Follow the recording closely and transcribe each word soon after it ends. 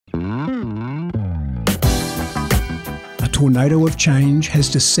tornado of change has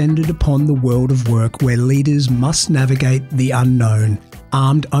descended upon the world of work where leaders must navigate the unknown,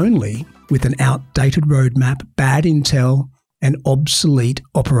 armed only with an outdated roadmap, bad intel, and obsolete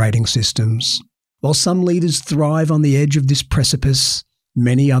operating systems. While some leaders thrive on the edge of this precipice,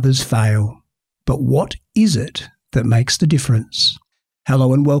 many others fail. But what is it that makes the difference?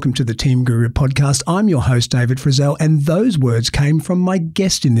 Hello and welcome to the Team Guru podcast. I'm your host, David Frizzell, and those words came from my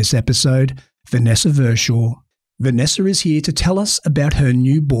guest in this episode, Vanessa Vershaw. Vanessa is here to tell us about her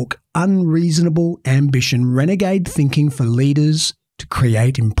new book, Unreasonable Ambition, Renegade Thinking for Leaders to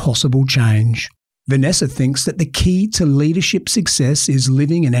Create Impossible Change. Vanessa thinks that the key to leadership success is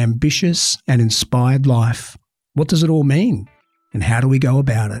living an ambitious and inspired life. What does it all mean? And how do we go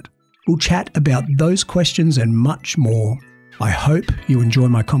about it? We'll chat about those questions and much more. I hope you enjoy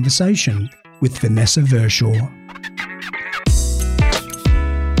my conversation with Vanessa Vershaw.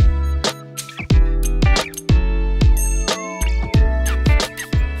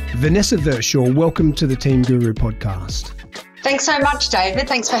 Vanessa Vershaw, welcome to the Team Guru podcast. Thanks so much, David.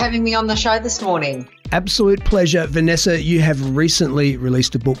 Thanks for having me on the show this morning. Absolute pleasure. Vanessa, you have recently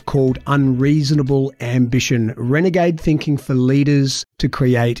released a book called Unreasonable Ambition, Renegade Thinking for Leaders to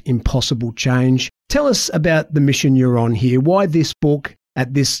Create Impossible Change. Tell us about the mission you're on here. Why this book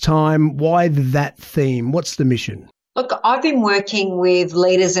at this time? Why that theme? What's the mission? Look, I've been working with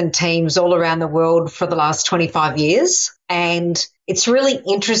leaders and teams all around the world for the last 25 years, and it's really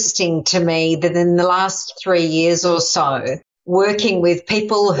interesting to me that in the last 3 years or so, working with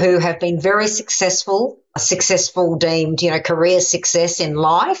people who have been very successful deemed, career success in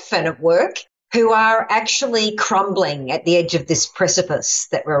life and at work, who are actually crumbling at the edge of this precipice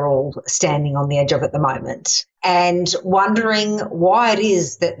that we're all standing on the edge of at the moment, and wondering why it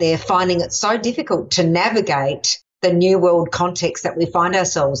is that they're finding it so difficult to navigate the new world context that we find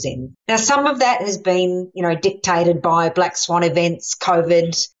ourselves in. Now, some of that has been, dictated by black swan events,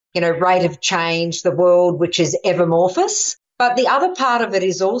 COVID, rate of change, the world, which is ever amorphous. But the other part of it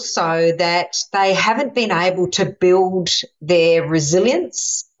is also that they haven't been able to build their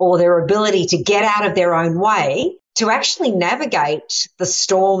resilience or their ability to get out of their own way to actually navigate the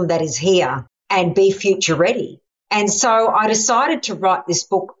storm that is here and be future ready. And so I decided to write this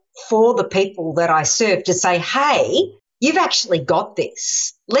book for the people that I serve to say, hey, you've actually got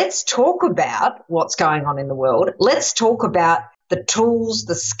this. Let's talk about what's going on in the world. Let's talk about the tools,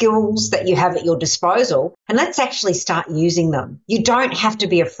 the skills that you have at your disposal, and let's actually start using them. You don't have to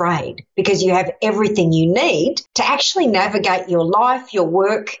be afraid because you have everything you need to actually navigate your life, your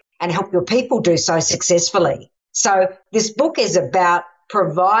work, and help your people do so successfully. So this book is about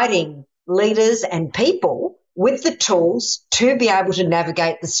providing leaders and people with the tools to be able to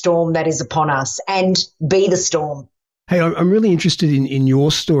navigate the storm that is upon us and be the storm. Hey, I'm really interested in your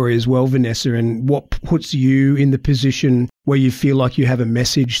story as well, Vanessa, and what puts you in the position where you feel like you have a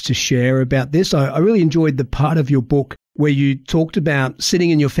message to share about this. I really enjoyed the part of your book where you talked about sitting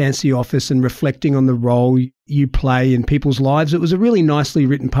in your fancy office and reflecting on the role you play in people's lives. It was a really nicely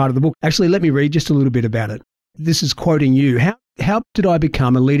written part of the book. Actually, let me read just a little bit about it. This is quoting you. How did I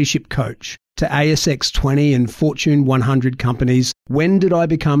become a leadership coach to ASX 20 and Fortune 100 companies? When did I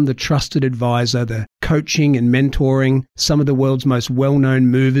become the trusted advisor, the coaching and mentoring some of the world's most well-known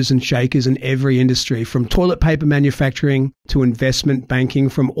movers and shakers in every industry, from toilet paper manufacturing to investment banking,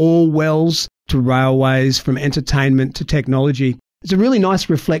 from all wells to railways, from entertainment to technology? It's a really nice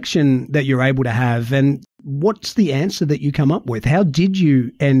reflection that you're able to have. And what's the answer that you come up with? How did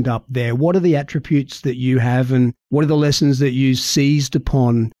you end up there? What are the attributes that you have, and what are the lessons that you seized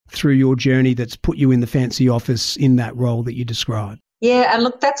upon through your journey that's put you in the fancy office in that role that you described? Yeah, and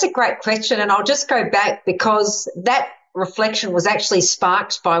look, that's a great question. And I'll just go back because that reflection was actually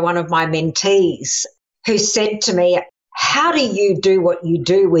sparked by one of my mentees who said to me, how do you do what you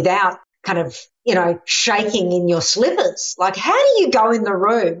do without kind of, shaking in your slippers? Like, how do you go in the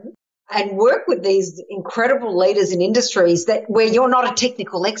room and work with these incredible leaders in industries where you're not a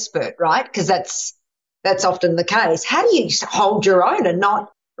technical expert, right? Because that's often the case. How do you hold your own and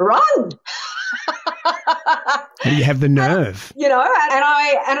not run? How do you have the nerve?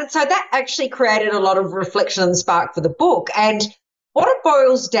 And so that actually created a lot of reflection and spark for the book. And what it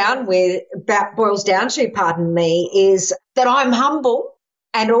boils down to, is that I'm humble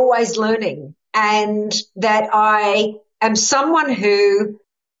and always learning, and that I am someone who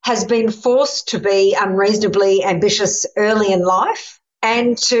has been forced to be unreasonably ambitious early in life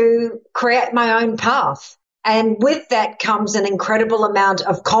and to create my own path. And with that comes an incredible amount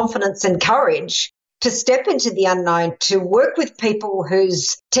of confidence and courage to step into the unknown, to work with people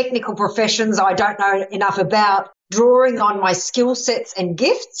whose technical professions I don't know enough about, drawing on my skill sets and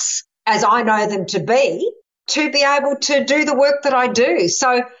gifts as I know them to be, to be able to do the work that I do.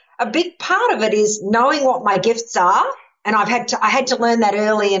 So a big part of it is knowing what my gifts are. And I had to learn that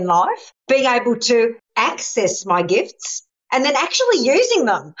early in life, being able to access my gifts and then actually using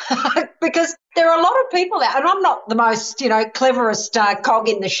them because there are a lot of people out, and I'm not the most, cleverest cog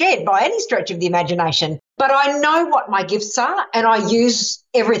in the shed by any stretch of the imagination, but I know what my gifts are and I use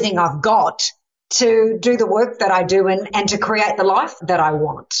everything I've got to do the work that I do and to create the life that I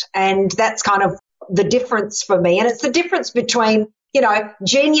want. And that's kind of the difference for me. And it's the difference between,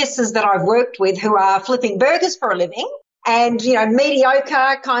 geniuses that I've worked with who are flipping burgers for a living and,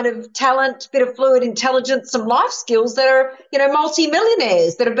 mediocre kind of talent, bit of fluid intelligence, some life skills that are,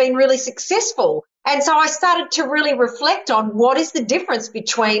 multi-millionaires that have been really successful. And so I started to really reflect on what is the difference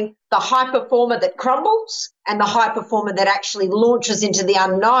between the high performer that crumbles and the high performer that actually launches into the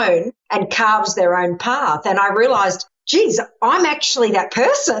unknown and carves their own path. And I realized, geez, I'm actually that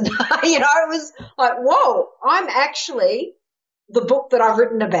person. It was like, whoa, I'm actually the book that I've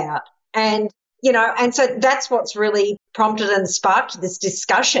written about. And so that's what's really prompted and sparked this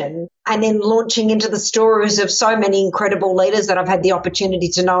discussion, and then launching into the stories of so many incredible leaders that I've had the opportunity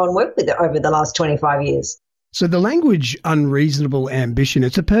to know and work with over the last 25 years. So the language Unreasonable Ambition,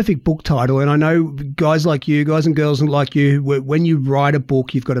 it's a perfect book title. And I know guys like you, guys and girls like you, when you write a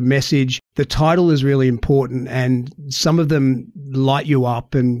book, you've got a message. The title is really important, and some of them light you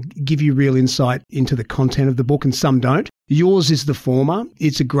up and give you real insight into the content of the book, and some don't. Yours is the former.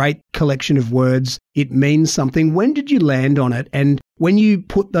 It's a great collection of words. It means something. When did you land on it? And when you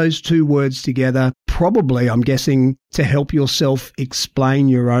put those two words together, probably, I'm guessing, to help yourself explain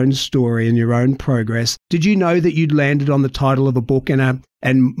your own story and your own progress, did you know that you'd landed on the title of a book and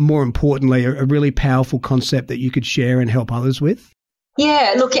more importantly, a really powerful concept that you could share and help others with?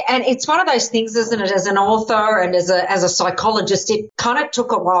 Yeah, look, and it's one of those things, isn't it? As an author and as a psychologist, it kind of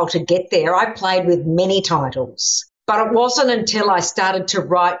took a while to get there. I played with many titles, but it wasn't until I started to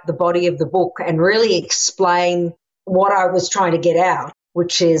write the body of the book and really explain what I was trying to get out,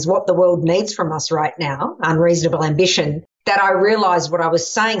 which is what the world needs from us right now, unreasonable ambition, that I realized what I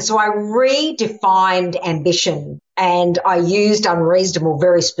was saying. So I redefined ambition and I used unreasonable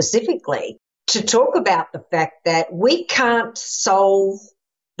very specifically to talk about the fact that we can't solve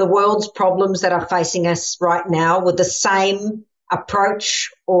the world's problems that are facing us right now with the same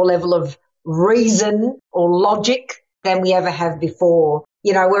approach or level of reason or logic than we ever have before.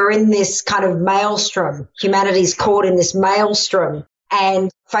 We're in this kind of maelstrom. Humanity's caught in this maelstrom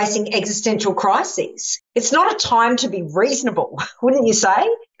and facing existential crises. It's not a time to be reasonable, wouldn't you say?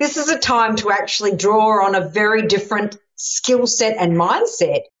 This is a time to actually draw on a very different skill set and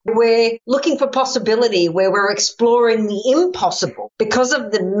mindset. We're looking for possibility, where we're exploring the impossible because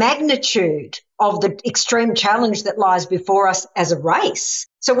of the magnitude of the extreme challenge that lies before us as a race.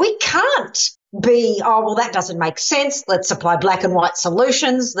 So we can't be, that doesn't make sense. Let's apply black and white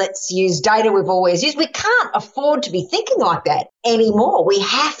solutions. Let's use data we've always used. We can't afford to be thinking like that anymore. We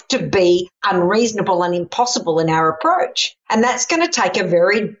have to be unreasonable and impossible in our approach. And that's going to take a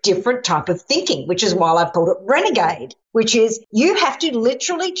very different type of thinking, which is why I've called it Renegade, which is you have to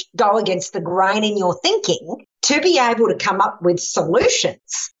literally go against the grain in your thinking to be able to come up with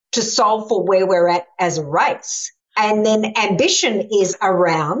solutions to solve for where we're at as a race. And then ambition is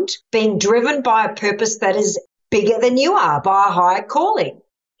around being driven by a purpose that is bigger than you are, by a higher calling.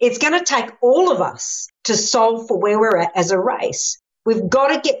 It's going to take all of us to solve for where we're at as a race. We've got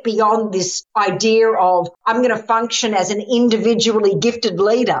to get beyond this idea of I'm going to function as an individually gifted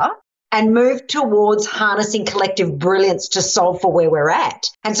leader and move towards harnessing collective brilliance to solve for where we're at.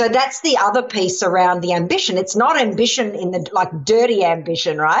 And so that's the other piece around the ambition. It's not ambition in the dirty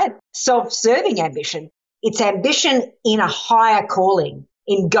ambition, right? Self-serving ambition. It's ambition in a higher calling,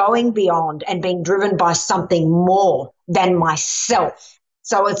 in going beyond and being driven by something more than myself.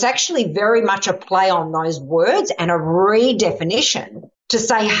 So it's actually very much a play on those words and a redefinition to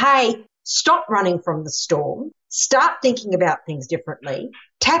say, hey, stop running from the storm, start thinking about things differently,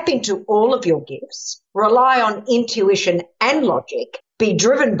 tap into all of your gifts, rely on intuition and logic, be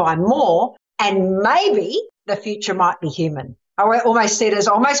driven by more, and maybe the future might be human. I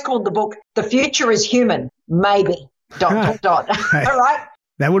almost called the book, The Future is Human, Maybe, ... All right?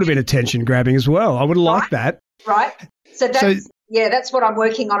 That would have been attention grabbing as well. I would have liked that. Right. So that's what I'm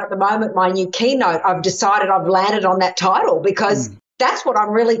working on at the moment, my new keynote. I've decided I've landed on that title because that's what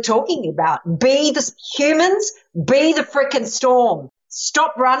I'm really talking about. Be the humans, be the frickin' storm.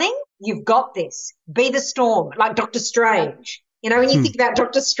 Stop running. You've got this. Be the storm, like Dr. Strange. When you think about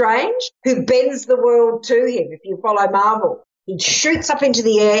Dr. Strange, who bends the world to him, if you follow Marvel. He shoots up into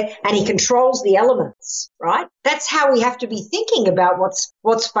the air and he controls the elements, right? That's how we have to be thinking about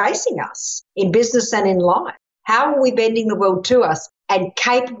what's facing us in business and in life. How are we bending the world to us and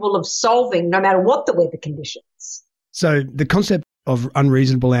capable of solving no matter what the weather conditions? So the concept of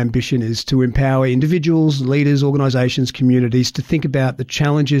unreasonable ambition is to empower individuals, leaders, organisations, communities to think about the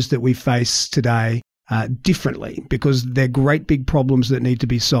challenges that we face today differently, because they're great big problems that need to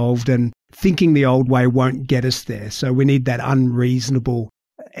be solved, and thinking the old way won't get us there. So we need that unreasonable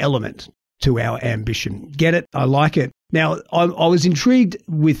element to our ambition. Get it? I like it. Now, I was intrigued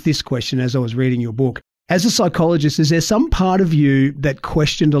with this question as I was reading your book. As a psychologist, is there some part of you that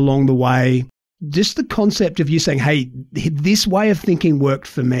questioned along the way just the concept of you saying, hey, this way of thinking worked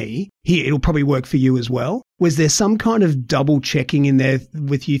for me, here, it'll probably work for you as well? Was there some kind of double checking in there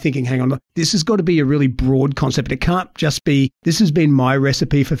with you thinking, hang on, this has got to be a really broad concept. It can't just be, this has been my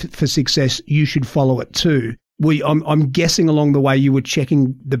recipe for success, you should follow it too. I'm guessing along the way you were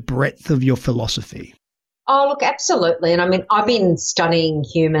checking the breadth of your philosophy. Oh, look, absolutely. And I mean, I've been studying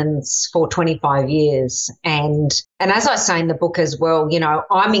humans for 25 years. And as I say in the book as well, you know,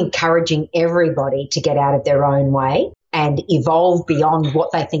 I'm encouraging everybody to get out of their own way and evolve beyond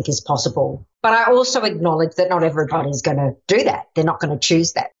what they think is possible. But I also acknowledge that not everybody's going to do that. They're not going to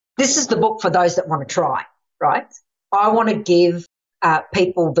choose that. This is the book for those that want to try, right? I want to give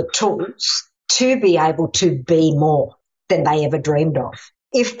people the tools to be able to be more than they ever dreamed of,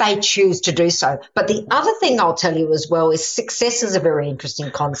 if they choose to do so. But the other thing I'll tell you as well is success is a very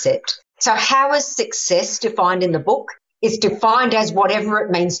interesting concept. So how is success defined in the book? It's defined as whatever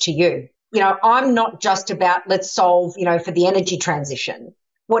it means to you. You know, I'm not just about let's solve, you know, for the energy transition.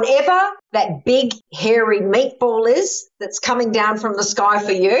 Whatever that big, hairy meatball is that's coming down from the sky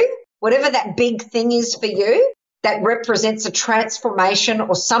for you, whatever that big thing is for you, that represents a transformation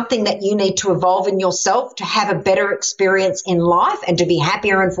or something that you need to evolve in yourself to have a better experience in life and to be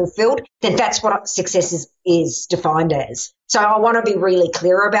happier and fulfilled, then that's what success is defined as. So I want to be really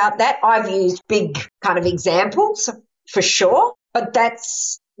clear about that. I've used big kind of examples for sure, but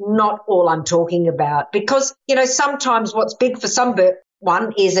that's not all I'm talking about, because, you know, sometimes what's big for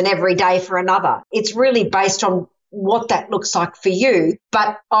someone is an everyday for another. It's really based on what that looks like for you,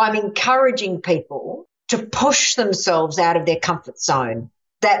 but I'm encouraging people to push themselves out of their comfort zone.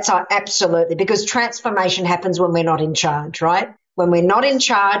 That's absolutely, because transformation happens when we're not in charge, right? When we're not in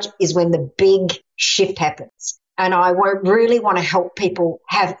charge is when the big shift happens. And I really want to help people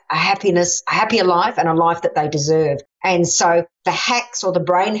have a happier life and a life that they deserve. And so the hacks or the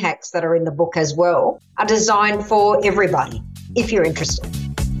brain hacks that are in the book as well are designed for everybody, if you're interested.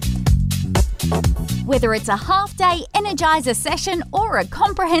 Whether it's a half-day Energizer session or a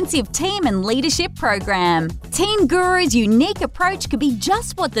comprehensive team and leadership program, Teen Guru's unique approach could be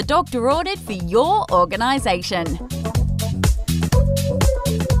just what the doctor ordered for your organisation.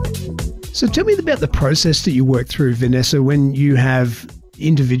 So tell me about the process that you work through, Vanessa, when you have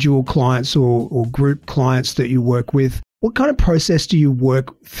individual clients or group clients that you work with. What kind of process do you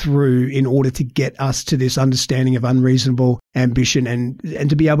work through in order to get us to this understanding of unreasonable ambition and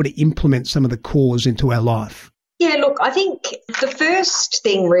to be able to implement some of the cores into our life? Yeah, look, I think the first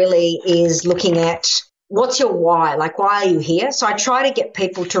thing really is looking at what's your why? Like, why are you here? So I try to get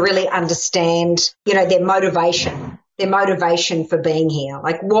people to really understand, you know, their motivation for being here.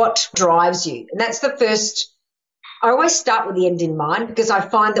 Like, what drives you? And that's the first. I always start with the end in mind, because I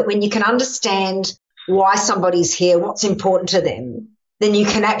find that when you can understand why somebody's here, what's important to them, then you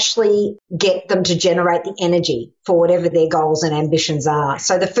can actually get them to generate the energy for whatever their goals and ambitions are.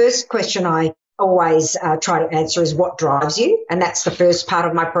 So the first question I always try to answer is what drives you? And that's the first part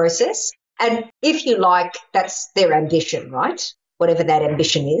of my process. And if you like, that's their ambition, right? Whatever that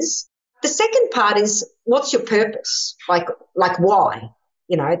ambition is. The second part is what's your purpose? Like why?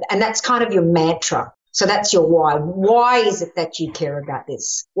 You know, and that's kind of your mantra. So that's your why. Why is it that you care about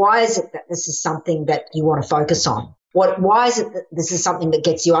this? Why is it that this is something that you want to focus on? Why is it that this is something that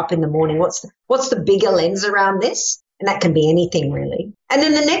gets you up in the morning? What's the bigger lens around this? And that can be anything really. And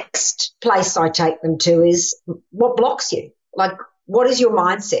then the next place I take them to is what blocks you? Like, what is your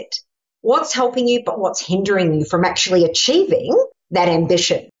mindset? What's helping you, but what's hindering you from actually achieving that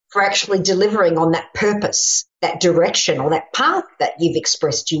ambition, for actually delivering on that purpose, that direction or that path that you've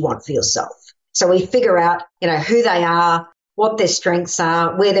expressed you want for yourself? So we figure out, you know, who they are, what their strengths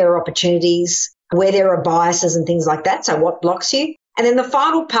are, where there are opportunities, where there are biases and things like that. So what blocks you? And then the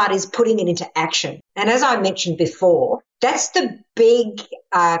final part is putting it into action. And as I mentioned before, that's the big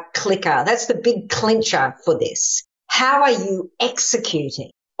clicker. That's the big clincher for this. How are you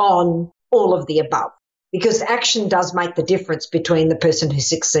executing on all of the above? Because action does make the difference between the person who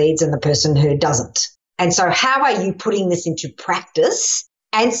succeeds and the person who doesn't. And so how are you putting this into practice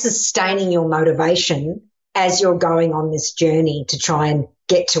and sustaining your motivation as you're going on this journey to try and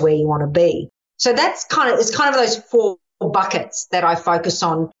get to where you want to be? So it's kind of those 4 buckets that I focus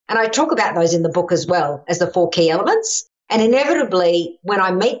on. And I talk about those in the book as well as the 4 key elements. And inevitably, when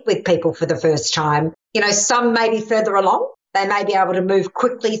I meet with people for the first time, some may be further along. They may be able to move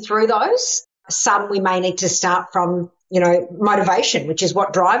quickly through those. Some we may need to start from, motivation, which is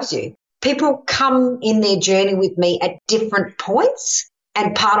what drives you. People come in their journey with me at different points.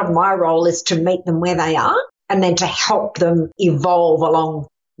 And part of my role is to meet them where they are and then to help them evolve along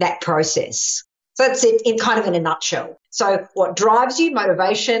that process. So that's it in a nutshell. So what drives you,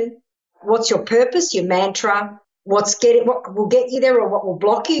 motivation, what's your purpose, your mantra, what will get you there or what will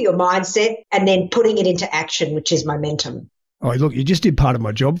block you, your mindset, and then putting it into action, which is momentum. Oh, look, you just did part of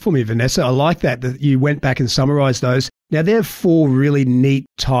my job for me, Vanessa. I like that you went back and summarised those. Now, there are 4 really neat,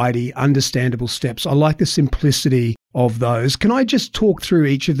 tidy, understandable steps. I like the simplicity of those. Can I just talk through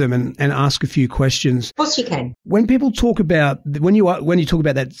each of them and ask a few questions? Of course you can. When people talk about, when you talk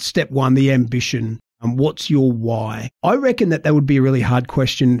about that step 1, the ambition, what's your why? I reckon that would be a really hard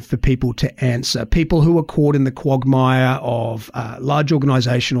question for people to answer. People who are caught in the quagmire of large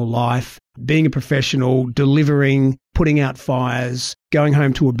organisational life, being a professional, delivering, putting out fires, going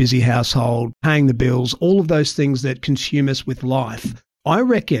home to a busy household, paying the bills, all of those things that consume us with life. I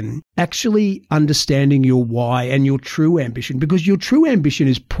reckon actually understanding your why and your true ambition, because your true ambition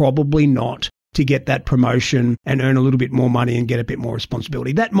is probably not to get that promotion and earn a little bit more money and get a bit more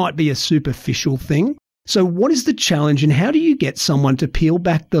responsibility. That might be a superficial thing. So what is the challenge and how do you get someone to peel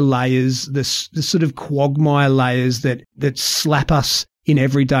back the layers, the sort of quagmire layers that slap us in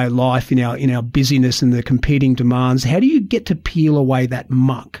everyday life, in our busyness and the competing demands? How do you get to peel away that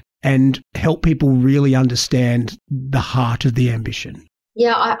muck and help people really understand the heart of the ambition?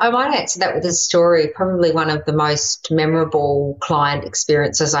 Yeah, I might answer that with a story. Probably one of the most memorable client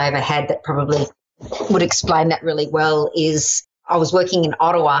experiences I ever had that probably would explain that really well is I was working in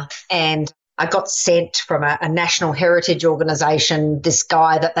Ottawa and I got sent from a national heritage organisation, this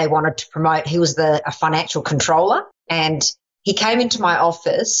guy that they wanted to promote. He was a financial controller and he came into my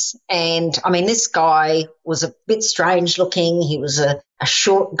office and, this guy was a bit strange looking. He was a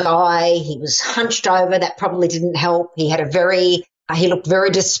short guy. He was hunched over. That probably didn't help. He looked very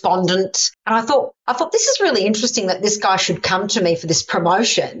despondent. And I thought, this is really interesting that this guy should come to me for this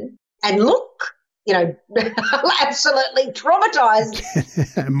promotion and look, absolutely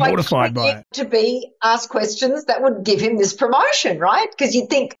traumatized. Mortified by it. To be asked questions that would give him this promotion, right? Because you'd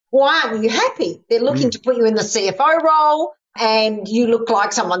think, why aren't you happy? They're looking to put you in the CFO role and you look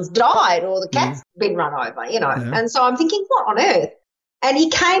like someone's died or the cat's been run over, Yeah. And so I'm thinking, what on earth? And he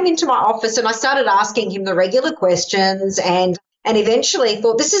came into my office and I started asking him the regular questions and eventually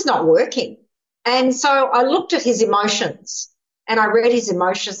thought, this is not working. And so I looked at his emotions and I read his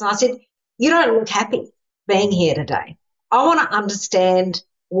emotions and I said, you don't look happy being here today. I want to understand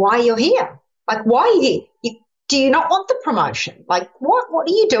why you're here. Like, why are you here? Do you not want the promotion? Like, what are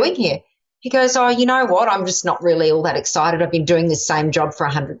you doing here? He goes, oh, you know what? I'm just not really all that excited. I've been doing this same job for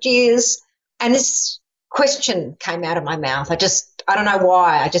 100 years. And this question came out of my mouth. I don't know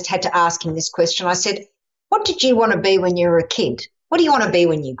why. I just had to ask him this question. I said, what did you want to be when you were a kid? What do you want to be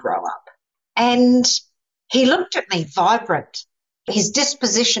when you grow up? And he looked at me vibrant. His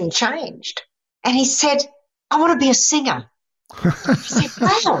disposition changed. And he said, I want to be a singer. I said,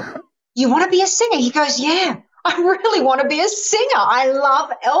 wow, you want to be a singer? He goes, yeah, I really want to be a singer. I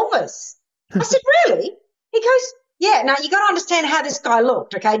love Elvis. I said, really? He goes, yeah. Now, you got to understand how this guy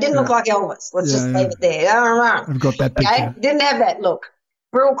looked, okay? He didn't look like Elvis. Let's just leave it there. I've got that picture. Okay? Didn't have that look.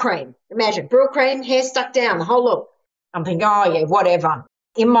 Brill cream. Imagine, brill cream, hair stuck down, the whole look. I'm thinking, oh, yeah, whatever.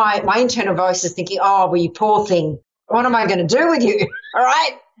 In my internal voice is thinking, oh, well, you poor thing. What am I going to do with you? All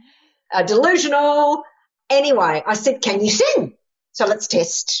right? Delusional. Anyway, I said, can you sing? So let's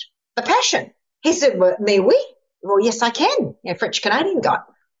test the passion. He said, well, me, oui. Well, yes, I can. French-Canadian guy.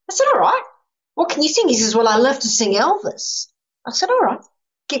 I said, all right. What can you sing? He says, well, I love to sing Elvis. I said, all right.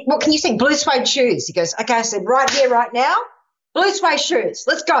 What can you sing? Blue suede shoes. He goes, okay. I said, right here, right now, blue suede shoes.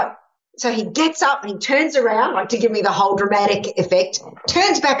 Let's go. So he gets up and he turns around, like to give me the whole dramatic effect,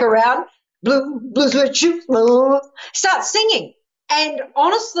 turns back around, blue suede shoes, starts singing. And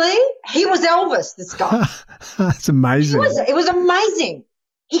honestly, he was Elvis, this guy. That's amazing. It was amazing.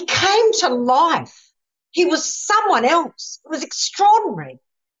 He came to life. He was someone else. It was extraordinary.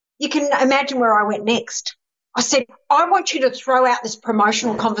 You can imagine where I went next. I said, I want you to throw out this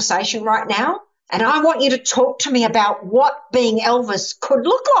promotional conversation right now, and I want you to talk to me about what being Elvis could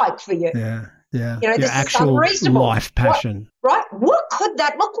look like for you. Yeah. Your this actual is unreasonable. Life passion. What could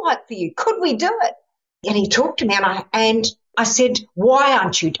that look like for you? Could we do it? And he talked to me and I said, why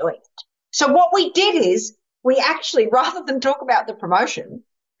aren't you doing it? So what we did is we actually, rather than talk about the promotion,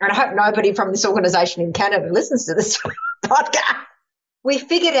 and I hope nobody from this organisation in Canada listens to this podcast, we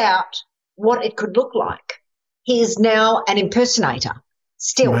figured out what it could look like. He is now an impersonator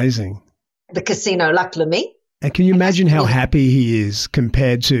still. Amazing. The Casino Lac Lamy. And can you imagine how happy he is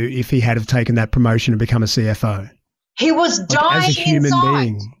compared to if he had have taken that promotion and become a CFO? He was dying as a human inside.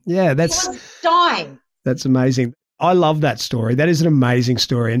 being. Yeah, He was dying. That's amazing. I love that story. That is an amazing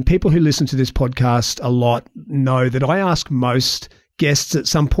story. And people who listen to this podcast a lot know that I ask most guests at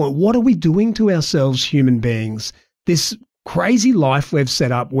some point, what are we doing to ourselves, human beings? This crazy life we've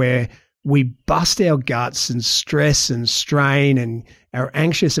set up where we bust our guts and stress and strain and are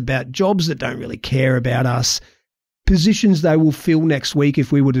anxious about jobs that don't really care about us, positions they will fill next week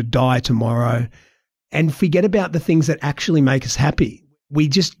if we were to die tomorrow, and forget about the things that actually make us happy. We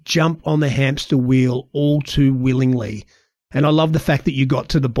just jump on the hamster wheel all too willingly. And I love the fact that you got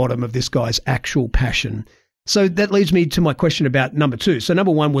to the bottom of this guy's actual passion. So that leads me to my question about number 2. So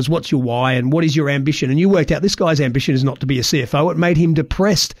number 1 was, what's your why and what is your ambition? And you worked out this guy's ambition is not to be a CFO. It made him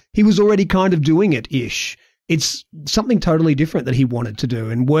depressed. He was already kind of doing it-ish. It's something totally different that he wanted to do,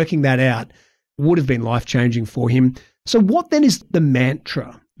 and working that out would have been life-changing for him. So what then is the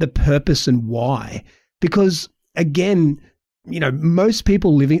mantra, the purpose and why? Because again, you know, most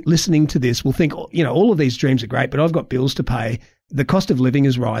people listening to this will think, you know, all of these dreams are great, but I've got bills to pay. The cost of living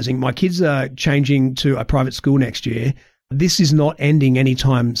is rising. My kids are changing to a private school next year. This is not ending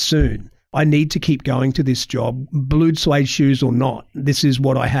anytime soon. I need to keep going to this job, blued suede shoes or not. This is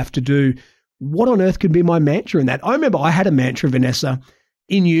what I have to do. What on earth could be my mantra in that? I remember I had a mantra, Vanessa,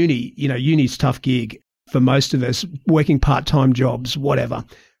 in uni. You know, uni's a tough gig for most of us, working part-time jobs, whatever.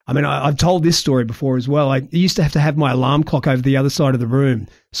 I mean, I've told this story before as well. I used to have my alarm clock over the other side of the room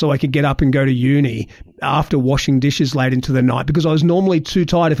so I could get up and go to uni after washing dishes late into the night, because I was normally too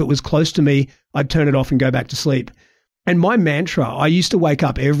tired. If it was close to me, I'd turn it off and go back to sleep. And my mantra, I used to wake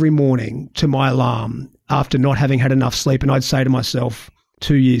up every morning to my alarm after not having had enough sleep, and I'd say to myself,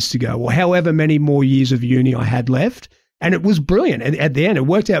 2 years to go, or however many more years of uni I had left. And it was brilliant. And at the end, it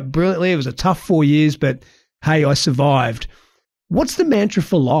worked out brilliantly. It was a tough 4 years, but hey, I survived. What's the mantra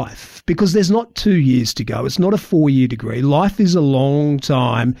for life? Because there's not 2 years to go. It's not a 4-year degree. Life is a long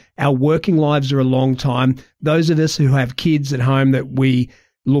time. Our working lives are a long time. Those of us who have kids at home that we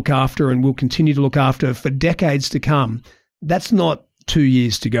look after and will continue to look after for decades to come, that's not 2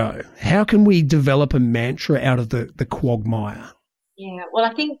 years to go. How can we develop a mantra out of the quagmire? Yeah, well,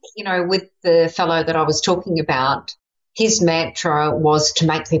 I think, you know, with the fellow that I was talking about, his mantra was to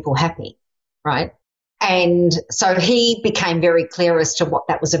make people happy, right? And so he became very clear as to what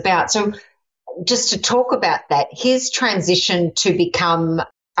that was about. So just to talk about that, his transition to become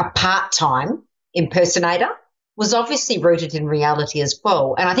a part-time impersonator was obviously rooted in reality as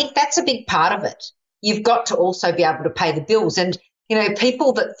well. And I think that's a big part of it. You've got to also be able to pay the bills. And, you know,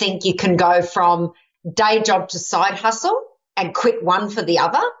 people that think you can go from day job to side hustle and quit one for the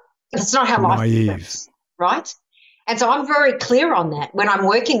other, that's not how life works, right? And so I'm very clear on that. When I'm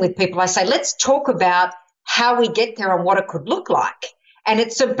working with people, I say, let's talk about how we get there and what it could look like. And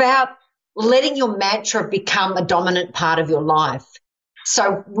it's about letting your mantra become a dominant part of your life.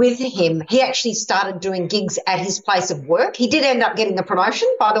 So with him, he actually started doing gigs at his place of work. He did end up getting the promotion,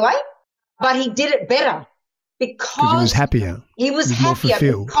 by the way, but he did it better because he was happier. He was happier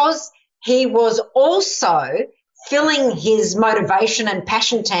because he was also filling his motivation and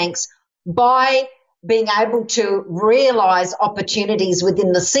passion tanks by being able to realize opportunities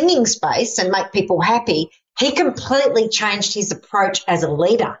within the singing space and make people happy. He completely changed his approach as a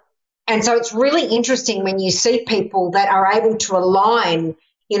leader. And so it's really interesting when you see people that are able to align,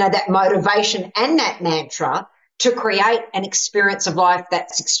 you know, that motivation and that mantra to create an experience of life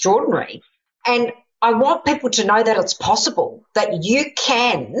that's extraordinary. And I want people to know that it's possible, that you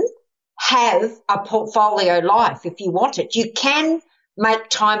can have a portfolio life if you want it. You can make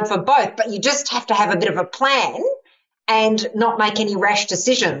time for both, but you just have to have a bit of a plan and not make any rash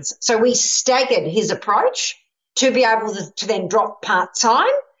decisions. So we staggered his approach to be able to then drop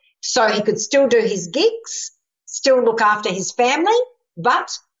part-time so he could still do his gigs, still look after his family,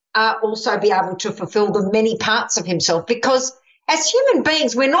 but also be able to fulfill the many parts of himself, because as human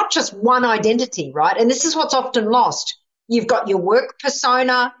beings, we're not just one identity, right? And this is what's often lost. You've got your work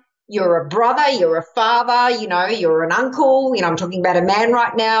persona, you're a brother, you're a father, you know, you're an uncle, you know, I'm talking about a man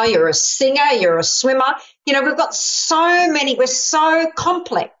right now, you're a singer, you're a swimmer. You know, we've got so many, we're so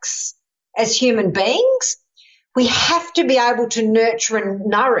complex as human beings. We have to be able to nurture and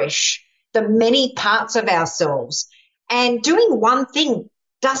nourish the many parts of ourselves. And doing one thing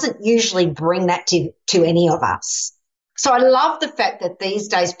doesn't usually bring that to any of us. So I love the fact that these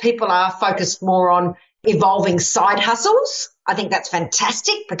days people are focused more on evolving side hustles. I think that's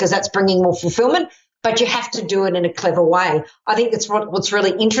fantastic because that's bringing more fulfillment, but you have to do it in a clever way. I think that's what's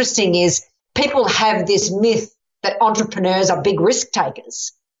really interesting is people have this myth that entrepreneurs are big risk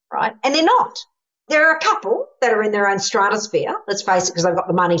takers, right? And they're not. There are a couple that are in their own stratosphere, let's face it, because they've got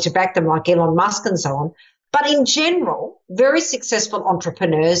the money to back them like Elon Musk and so on. But in general, very successful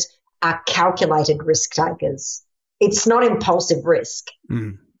entrepreneurs are calculated risk takers. It's not impulsive risk.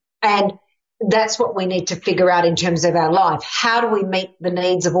 And that's what we need to figure out in terms of our life. How do we meet the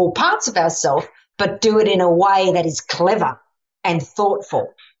needs of all parts of ourselves, but do it in a way that is clever and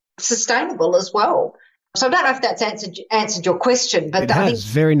thoughtful, sustainable as well? So I don't know if that's answered your question, but I think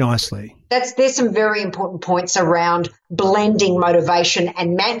very nicely. There's some very important points around blending motivation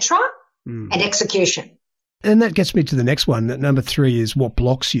and mantra and execution. And that gets me to the next one. Number 3 is what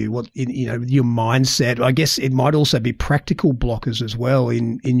blocks you, your mindset. I guess it might also be practical blockers as well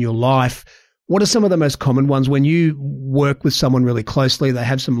in your life. What are some of the most common ones when you work with someone really closely? They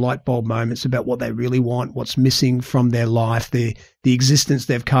have some light bulb moments about what they really want, what's missing from their life, the existence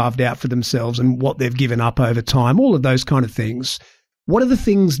they've carved out for themselves and what they've given up over time, all of those kind of things. What are the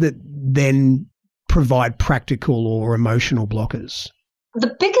things that then provide practical or emotional blockers?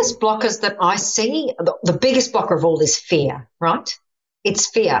 The biggest blockers that I see, the biggest blocker of all is fear, right? It's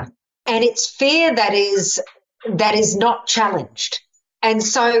fear. And it's fear that is not challenged. And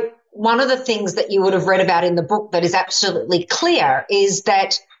so one of the things that you would have read about in the book that is absolutely clear is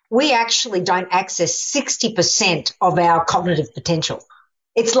that we actually don't access 60% of our cognitive potential.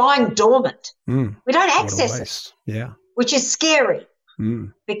 It's lying dormant. We don't access it, which is scary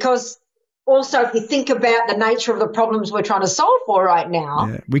because also if you think about the nature of the problems we're trying to solve for right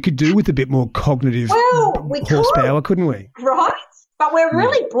now. We could do with a bit more cognitive horsepower, couldn't we? Right. But we're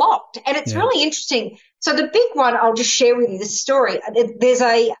really blocked and it's really interesting. So the big one, I'll just share with you this story.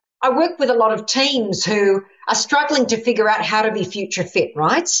 I work with a lot of teams who are struggling to figure out how to be future fit,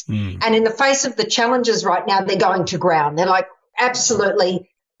 right? And in the face of the challenges right now, they're going to ground. They're like absolutely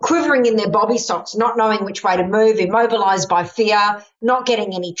quivering in their bobby socks, not knowing which way to move, immobilized by fear, not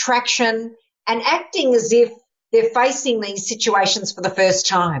getting any traction, and acting as if they're facing these situations for the first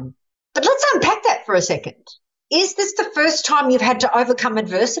time. But let's unpack that for a second. Is this the first time you've had to overcome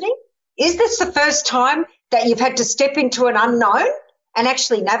adversity? Is this the first time that you've had to step into an unknown and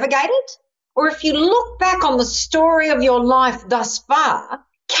actually navigate it? Or if you look back on the story of your life thus far,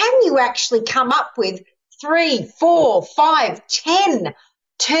 can you actually come up with 3, 4, 5, 10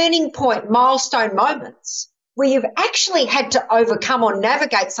 turning point milestone moments where you've actually had to overcome or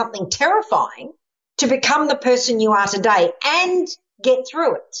navigate something terrifying to become the person you are today and get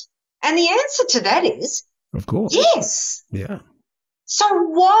through it? And the answer to that is, of course, yes. Yeah. So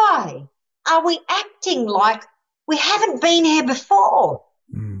why are we acting like we haven't been here before?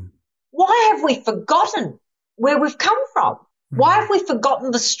 Why have we forgotten where we've come from? Why have we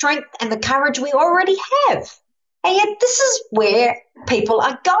forgotten the strength and the courage we already have? And yet this is where people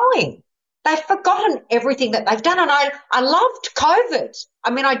are going. They've forgotten everything that they've done. And I loved COVID.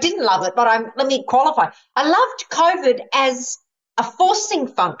 I mean, I didn't love it, but let me qualify. I loved COVID as a forcing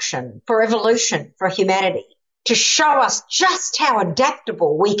function for evolution, for humanity, to show us just how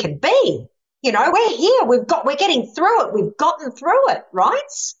adaptable we can be. You know, we're here. We're getting through it. We've gotten through it, right?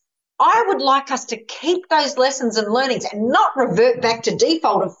 I would like us to keep those lessons and learnings and not revert back to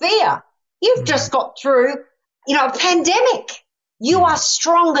default of fear. You've just got through, a pandemic. You are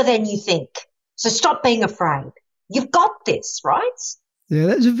stronger than you think. So stop being afraid. You've got this, right? Yeah,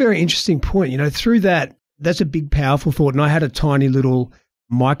 that's a very interesting point. Through that's a big, powerful thought. And I had a tiny little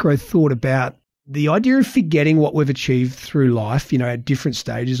micro thought about the idea of forgetting what we've achieved through life, at different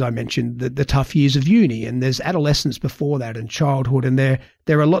stages. I mentioned the tough years of uni, and there's adolescence before that and childhood, and there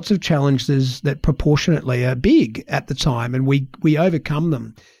are lots of challenges that proportionately are big at the time, and we overcome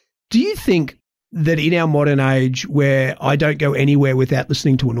them. Do you think that in our modern age, where I don't go anywhere without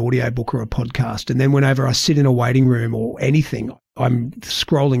listening to an audiobook or a podcast, and then whenever I sit in a waiting room or anything, I'm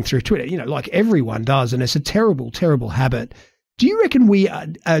scrolling through Twitter, like everyone does, and it's a terrible, terrible habit. Do you reckon we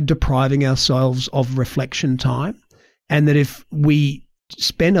are depriving ourselves of reflection time, and that if we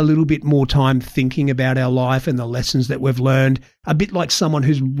spend a little bit more time thinking about our life and the lessons that we've learned, a bit like someone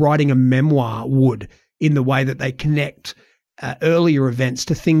who's writing a memoir would, in the way that they connect earlier events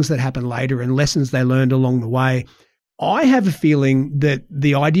to things that happen later and lessons they learned along the way? I have a feeling that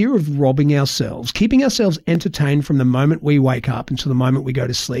the idea of robbing ourselves, keeping ourselves entertained from the moment we wake up until the moment we go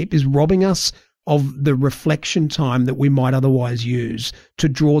to sleep, is robbing us of the reflection time that we might otherwise use to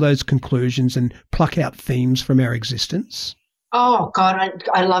draw those conclusions and pluck out themes from our existence. Oh, God,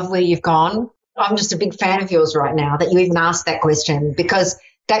 I love where you've gone. I'm just a big fan of yours right now that you even asked that question, because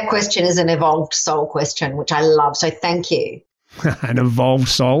that question is an evolved soul question, which I love. So thank you. An evolved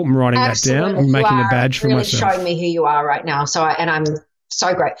soul. I'm writing Absolutely. that down. I'm making a badge for really myself. Really showing me who you are right now. And I'm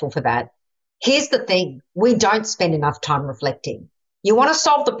so grateful for that. Here's the thing. We don't spend enough time reflecting. You want to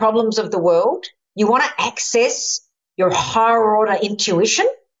solve the problems of the world. You want to access your higher order intuition,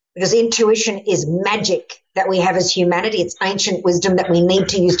 because intuition is magic that we have as humanity. It's ancient wisdom that we need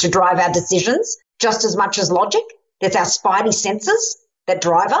to use to drive our decisions just as much as logic. That's our spidey senses that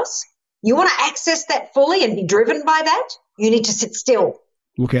drive us. You want to access that fully and be driven by that? You need to sit still.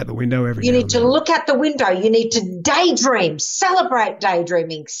 Look out the window every You now need to look out the window. You need to daydream, celebrate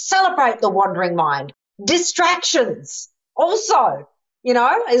daydreaming, celebrate the wandering mind. Distractions also,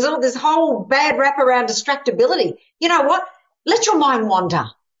 there's all this whole bad rap around distractibility. You know what? Let your mind wander.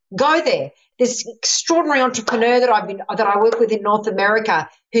 Go there. This extraordinary entrepreneur that I work with in North America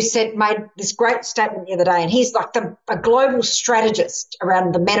who made this great statement the other day, and he's like a global strategist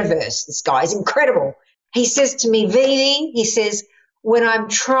around the metaverse. This guy is incredible. He says to me, Vivi, he says, when I'm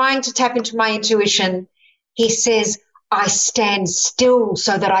trying to tap into my intuition, he says, I stand still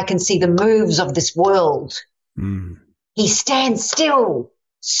so that I can see the moves of this world. Mm. He stands still.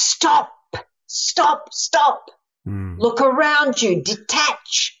 Stop. Mm. Look around you.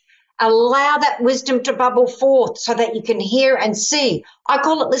 Detach. Allow that wisdom to bubble forth so that you can hear and see. I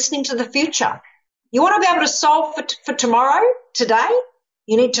call it listening to the future. You want to be able to solve for tomorrow, today?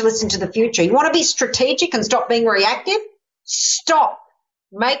 You need to listen to the future. You want to be strategic and stop being reactive? Stop.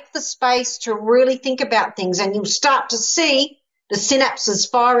 Make the space to really think about things, and you'll start to see the synapses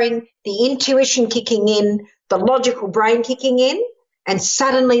firing, the intuition kicking in, the logical brain kicking in, and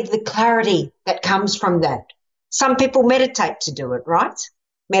suddenly the clarity that comes from that. Some people meditate to do it, right?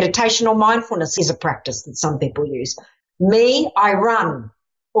 Meditation or mindfulness is a practice that some people use. Me, I run,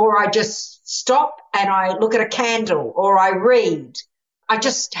 or I just stop and I look at a candle, or I read. I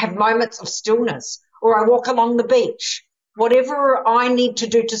just have moments of stillness, or I walk along the beach. Whatever I need to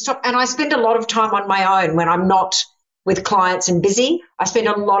do to stop. And I spend a lot of time on my own when I'm not with clients and busy. I spend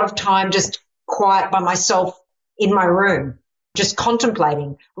a lot of time just quiet by myself in my room, just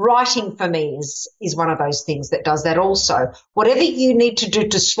contemplating. Writing for me is one of those things that does that also. Whatever you need to do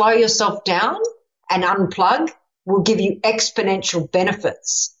to slow yourself down and unplug will give you exponential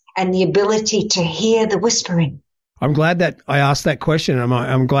benefits and the ability to hear the whispering. I'm glad that I asked that question.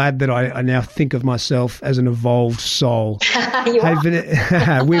 I'm glad that I now think of myself as an evolved soul.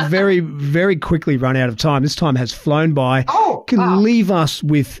 We've very, very quickly run out of time. This time has flown by. Leave us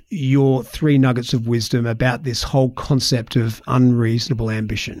with your 3 nuggets of wisdom about this whole concept of unreasonable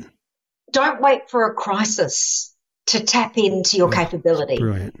ambition. Don't wait for a crisis to tap into your capability.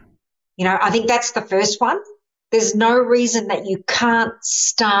 Brilliant. I think that's the first one. There's no reason that you can't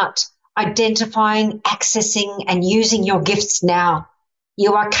start identifying, accessing, and using your gifts now.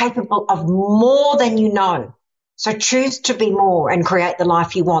 You are capable of more than you know. So choose to be more and create the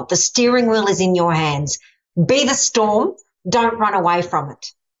life you want. The steering wheel is in your hands. Be the storm. Don't run away from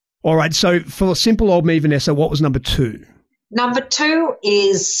it. All right. So for simple old me, Vanessa, what was number 2? Number 2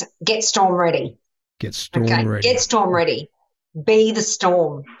 is get storm ready. Get storm ready. Get storm ready. Be the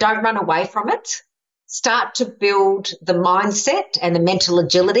storm. Don't run away from it. Start to build the mindset and the mental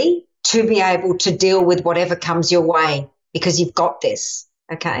agility to be able to deal with whatever comes your way, because you've got this,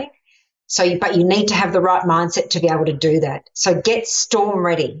 okay? But you need to have the right mindset to be able to do that. So get storm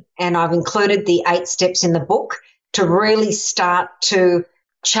ready. And I've included the 8 steps in the book to really start to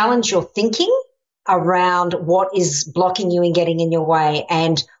challenge your thinking around what is blocking you and getting in your way,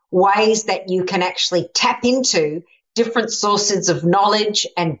 and ways that you can actually tap into different sources of knowledge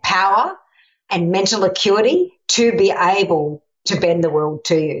and power and mental acuity to be able to bend the world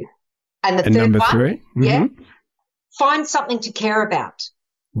to you. And the third number one, 3? Mm-hmm. Find something to care about.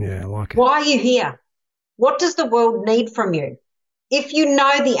 Yeah, I like it. Why are you here? What does the world need from you? If you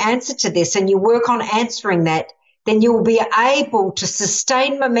know the answer to this and you work on answering that, then you will be able to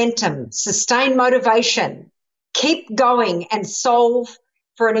sustain momentum, sustain motivation, keep going and solve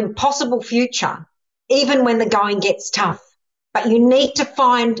for an impossible future, even when the going gets tough. But you need to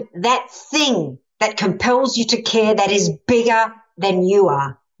find that thing that compels you to care, that is bigger than you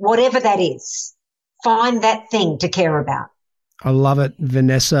are. Whatever that is, find that thing to care about. I love it,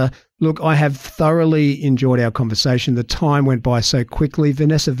 Vanessa. Look, I have thoroughly enjoyed our conversation. The time went by so quickly.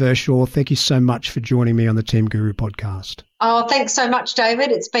 Vanessa Vershaw, thank you so much for joining me on the Team Guru podcast. Oh, thanks so much,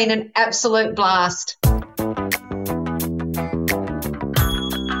 David. It's been an absolute blast.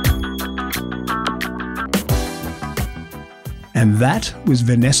 And that was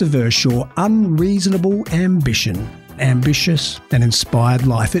Vanessa Vershaw, Unreasonable Ambition. ambitious and inspired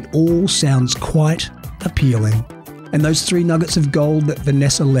life. It all sounds quite appealing. And those 3 nuggets of gold that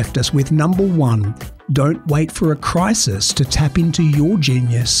Vanessa left us with. Number 1, don't wait for a crisis to tap into your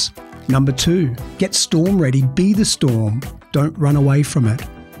genius. Number 2, get storm ready, be the storm, don't run away from it.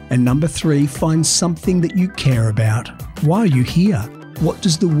 And number 3, find something that you care about. Why are you here? What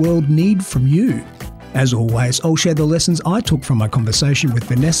does the world need from you? As always, I'll share the lessons I took from my conversation with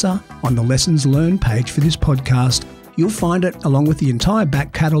Vanessa on the Lessons Learned page for this podcast. You'll find it along with the entire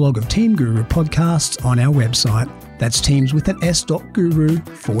back catalogue of Team Guru podcasts on our website. That's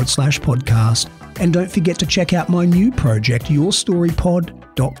teams.guru/podcast. And don't forget to check out my new project,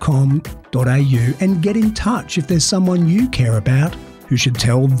 yourstorypod.com.au, and get in touch if there's someone you care about who should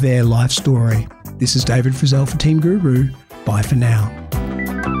tell their life story. This is David Frizzell for Team Guru. Bye for now.